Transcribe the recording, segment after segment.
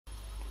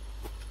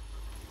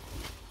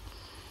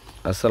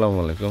আসসালামু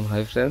আলাইকুম।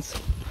 Hi friends,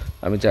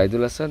 আমি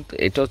জাহিদুল হাসান। তো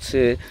এটা হচ্ছে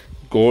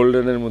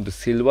গোল্ডেনের মধ্যে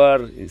সিলভার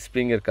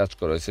স্প্রিংয়ের কাজ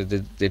করা হয়েছে,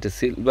 যেটা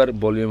সিলভার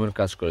ভলিউমের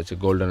কাজ করেছে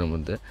গোল্ডেনের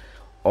মধ্যে।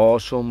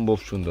 অসম্ভব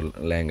সুন্দর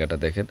লেহেঙ্গাটা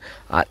দেখেন,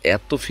 আর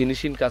এত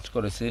ফিনিশিং কাজ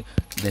করেছে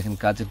দেখেন,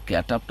 কাজের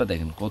গ্যাট আপটা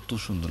দেখেন কত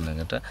সুন্দর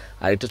লেহেঙ্গাটা।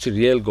 আর এটা হচ্ছে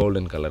রিয়েল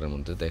গোল্ডেন কালারের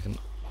মধ্যে দেখেন,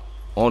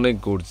 অনেক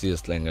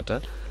গর্জিয়াস লেহেঙ্গাটা।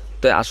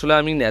 তো আসলে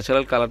আমি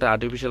ন্যাচারাল কালারটা,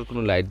 আর্টিফিশিয়াল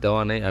কোনো লাইট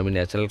দেওয়া নেই, আমি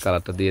ন্যাচারাল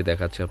কালারটা দিয়ে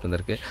দেখাচ্ছি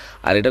আপনাদেরকে।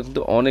 আর এটা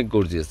কিন্তু অনেক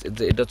গর্জিয়াস।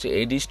 এটা হচ্ছে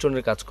এডি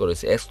স্টোনের কাজ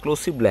করেছে,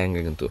 এক্সক্লুসিভ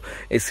লেহেঙ্গা। কিন্তু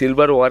এই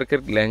সিলভার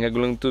ওয়ার্কের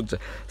লেহেঙ্গাগুলো কিন্তু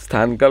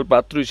স্থানকাল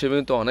পাত্র হিসেবে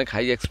কিন্তু অনেক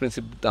হাই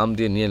এক্সপেন্সিভ দাম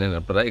দিয়ে নিয়ে নেন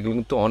আপনারা। এগুলো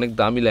কিন্তু অনেক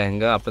দামি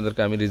লেহেঙ্গা,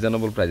 আপনাদেরকে আমি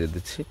রিজনেবল প্রাইসে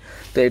দিচ্ছি।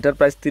 তো এটার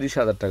প্রাইস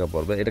 30,000 টাকা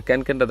পড়বে। এটা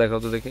ক্যানটা দেখাও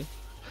তো দেখি।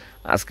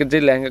 আজকের যে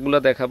লেহেঙ্গাগুলো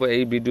দেখাবো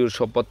এই ভিডিওর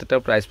সব প্রত্যেকটা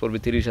প্রাইস পড়বে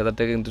 30,000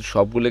 টাকা, কিন্তু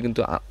সবগুলো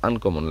কিন্তু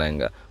আনকমন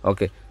লেহেঙ্গা।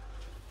 ওকে,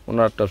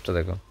 ওনার টপসটা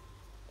দেখো,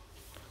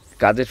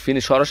 কাজের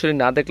সরাসরি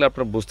না দেখলে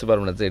আপনারা বুঝতে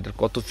পারবেন না যে এটার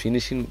কত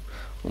ফিনিশিং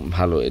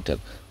ভালো এটার।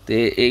 তো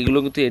এইগুলো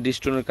কিন্তু এডি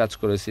স্টোনের কাজ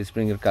করেছে,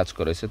 স্প্রিংয়ের কাজ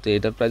করেছে। তো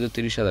এটার প্রাইসও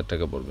 30,000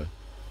 টাকা পড়বে।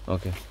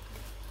 ওকে,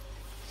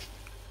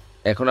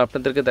 এখন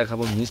আপনাদেরকে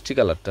দেখাবো মিষ্টি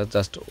কালারটা।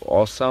 জাস্ট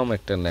অসাম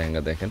একটা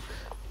লেহেঙ্গা দেখেন,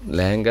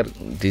 লেহেঙ্গার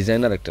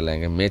ডিজাইনার একটা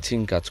লেহেঙ্গা, ম্যাচিং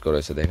কাজ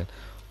করেছে দেখেন,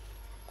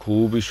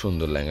 খুবই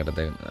সুন্দর লেহেঙ্গাটা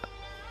দেখেন,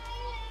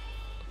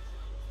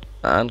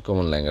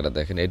 আনকমন লেহেঙ্গাটা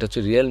দেখেন। এটা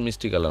হচ্ছে রিয়েল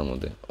মিষ্টি কালার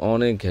মধ্যে,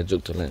 অনেক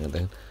ঘেরযুক্ত লেহেঙ্গা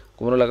দেখেন।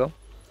 কোমরে লাগাও,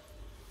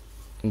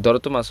 ধরো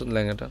তো মাসুদ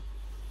লেহেঙ্গাটা।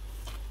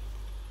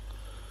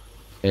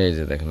 এই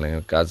যে দেখেন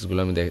লেহেঙ্গার কাজগুলো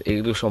আমি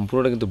এইগুলো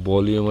সম্পূর্ণটা কিন্তু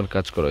ভলিউমের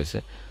কাজ করা হয়েছে।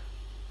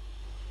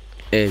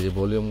 এই যে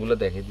ভলিউমগুলো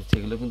দেখিয়ে দিচ্ছি,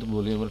 এগুলো কিন্তু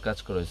ভলিউমের কাজ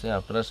করা হয়েছে।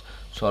 আপনারা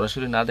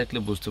সরাসরি না দেখলে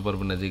বুঝতে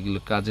পারবেন না যে এগুলো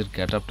কাজের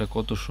গেট আপটা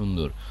কত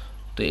সুন্দর।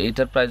 তো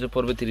এইটার প্রাইসও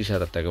পড়বে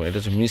 30,000 টাকা। এটা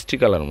হচ্ছে মিষ্টি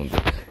কালার মধ্যে,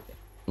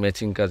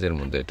 ম্যাচিং কাজের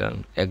মধ্যে, এটা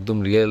একদম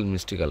রিয়েল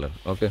মিষ্টি কালার।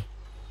 ওকে,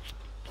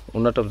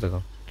 ওনাটা দেখো,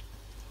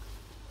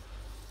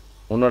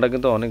 ওনাটা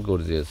কিন্তু অনেক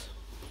গর্জিয়াস।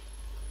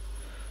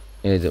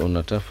 এই যে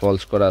ওনাটা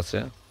ফলস করা আছে,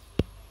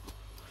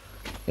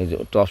 এই যে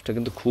টপসটা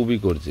কিন্তু খুবই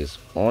গর্জিয়াস,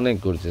 অনেক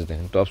গর্জিয়াস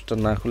দেখেন। টপসটা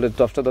না খুলে,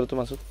 টপসটা ধরো তো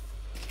মাসুদ।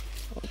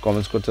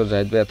 কমেন্টস করতে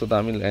জাহিদ ভাই এত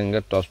দামি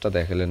লেহেঙ্গার টপসটা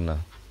দেখালেন না।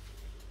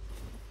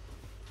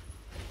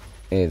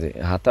 এই যে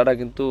হাতাটা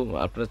কিন্তু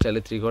আপনারা চাইলে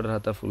 3/4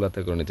 হাতা ফুল হাতা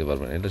করে নিতে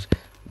পারবেন। এটা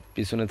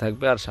পিছনে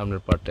থাকবে আর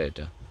সামনের পার্টটা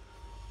এটা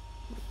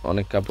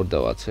অনেক কাপড়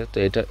দেওয়া আছে। তো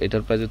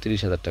এটার প্রাইসও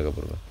 30,000 টাকা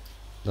পড়বে।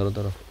 ধরো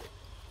ধরো,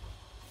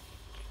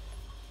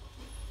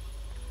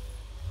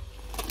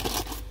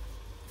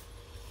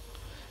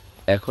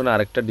 এখন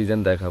আরেকটা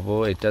ডিজাইন দেখাবো।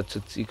 এটা হচ্ছে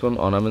চিকন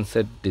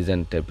অর্নামেন্টসের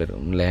ডিজাইন টাইপের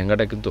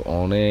লেহেঙ্গাটা, কিন্তু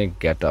অনেক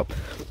গেট আপ,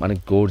 মানে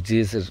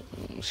গর্জিয়াসের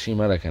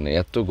সীমা রাখেন,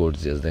 এত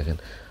গর্জিয়াস দেখেন।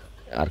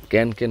 আর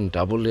ক্যান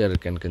ডাবল লেয়ারের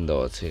ক্যান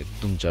দেওয়া আছে,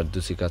 একদম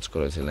জারদুসি কাজ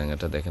করা হয়েছে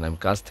লেহেঙ্গাটা দেখেন। আমি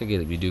কাছ থেকে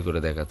ভিডিও করে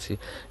দেখাচ্ছি।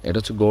 এটা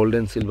হচ্ছে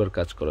গোল্ডেন সিলভার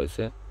কাজ করা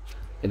হয়েছে।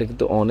 এটা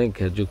কিন্তু অনেক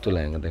ঘেরযুক্ত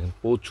লেহেঙ্গা দেখেন,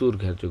 প্রচুর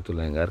ঘেরযুক্ত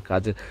লেহেঙ্গা। আর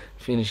কাজের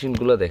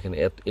ফিনিশিংগুলো দেখেন,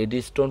 এডি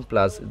স্টোন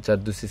প্লাস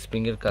জারদুসি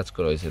স্প্রিংয়ের কাজ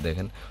করা হয়েছে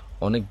দেখেন,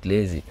 অনেক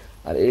গ্লেজি।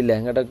 আর এই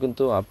লেহেঙ্গাটা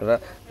কিন্তু আপনারা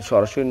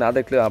সরাসরি না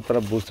দেখলে আপনারা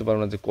বুঝতে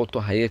পারবেন না যে কত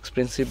হাই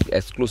এক্সপেন্সিভ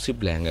এক্সক্লুসিভ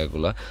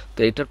লেহেঙ্গাগুলো। তো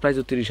এটার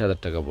প্রাইসও 30,000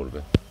 টাকা পড়বে।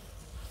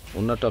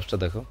 ওনার টপসটা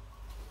দেখো,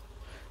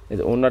 এই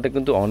যে ওনাটা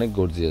কিন্তু অনেক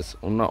গর্জিয়াস,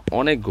 ওনা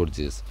অনেক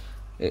গর্জিয়াস।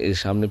 এর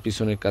সামনে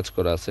পিছনের কাজ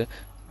করা আছে,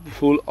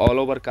 ফুল অল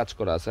ওভার কাজ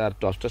করা আছে। আর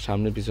টপসটা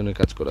সামনে পিছনের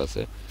কাজ করা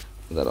আছে।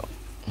 দাঁড়াও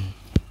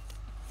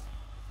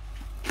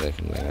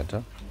দেখেন লেহেঙ্গাটা,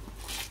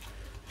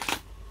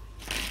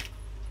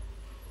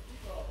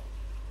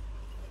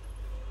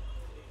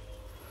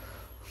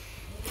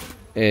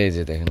 এই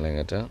যে দেখেন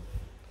লেহেঙ্গাটা,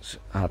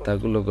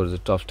 হাতাগুলো করছে,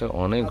 টপসটা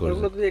অনেক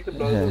করছে।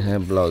 হ্যাঁ হ্যাঁ,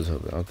 ব্লাউজ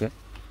হবে। ওকে,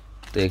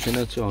 তো এখানে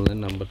হচ্ছে অনলাইন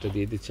নাম্বারটা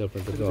দিয়ে দিচ্ছি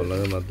আপনাদেরকে,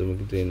 অনলাইনের মাধ্যমে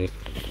কিন্তু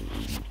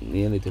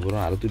নিয়ে নিতে পারো।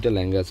 আরও 2টা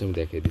লেহেঙ্গা আছে, আমি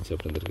দেখিয়ে দিচ্ছি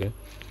আপনাদেরকে।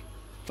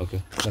 ওকে,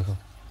 দেখো,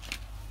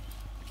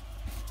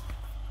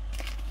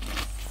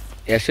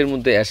 অ্যাশের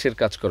মধ্যে অ্যাশের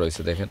কাজ করা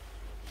হয়েছে দেখেন।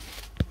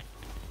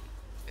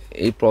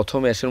 এই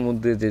প্রথম অ্যাশের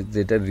মধ্যে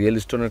যেটা রিয়েল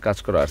স্টোনের কাজ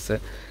করা আছে,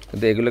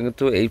 কিন্তু এগুলো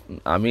কিন্তু এই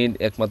আমি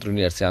একমাত্র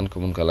নিয়ে আসছি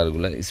আনকমন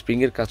কালারগুলো।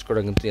 স্প্রিংয়ের কাজ করা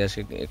কিন্তু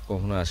অ্যাশে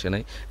কখনো আসে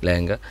নাই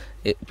লেহেঙ্গা।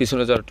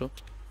 পিছনে যাওয়ার একটু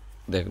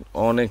দেখেন,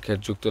 অনেক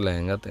ঘেরযুক্ত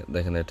লেহেঙ্গা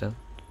দেখেন এটা।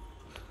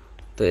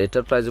 তো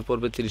এটার প্রাইসও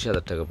পড়বে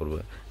 30,000 টাকা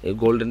পড়বে। এই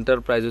গোল্ডেনটার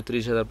প্রাইসও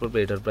 30,000 পড়বে,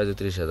 এটার প্রাইসও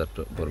 30,000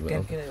 পড়বে।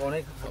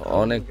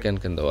 অনেক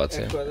ক্যান দেওয়া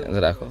আছে,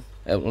 রাখো।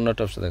 ওনার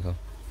টপসটা দেখো,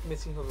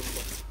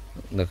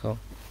 দেখো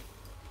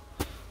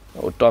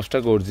ও টপসটা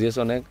গর্জিয়াস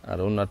অনেক, আর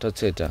ওনারটা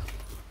হচ্ছে এটা।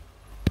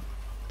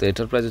 তো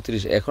এটার প্রাইস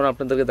 30। এখন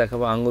আপনাদেরকে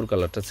দেখাবো আঙ্গুর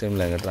কালারটা, সেম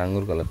লেহেঙ্গাটার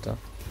আঙ্গুর কালারটা।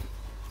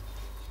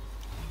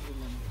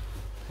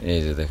 এই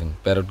যে দেখেন,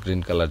 প্যারট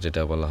গ্রিন কালার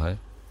যেটা বলা হয়।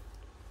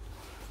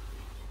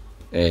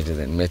 এই যে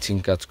দেখেন, ম্যাচিং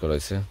কাজ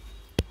করেছে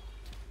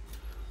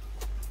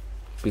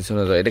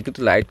পিছনে। এটা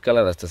কিন্তু লাইট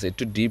কালার আসতেছে,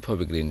 একটু ডিপ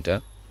হবে গ্রিনটা।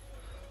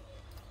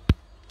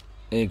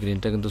 এই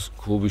গ্রিনটা কিন্তু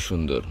খুবই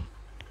সুন্দর।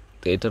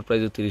 তো এটার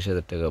প্রাইসও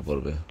 30,000 টাকা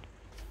পড়বে।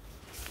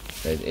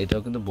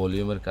 এটাও কিন্তু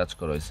ভলিউমের কাজ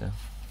করা হয়েছে।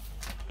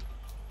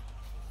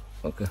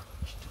 ওকে,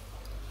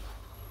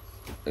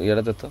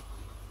 এটাতে তো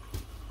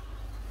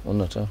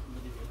অন্যটা।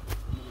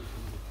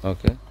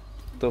 ওকে,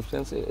 তো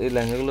ফ্রেন্ডস এই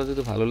লেহেঙ্গাগুলো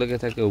যদি ভালো লেগে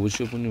থাকে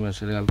অবশ্যই পূর্ণিমা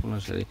শাড়ি, আলপনা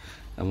শাড়ি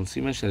এবং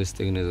সিমের শাড়ি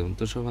থেকে নিয়ে যাবেন।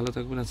 তো সব ভালো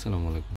থাকবেন, আসসালামু আলাইকুম।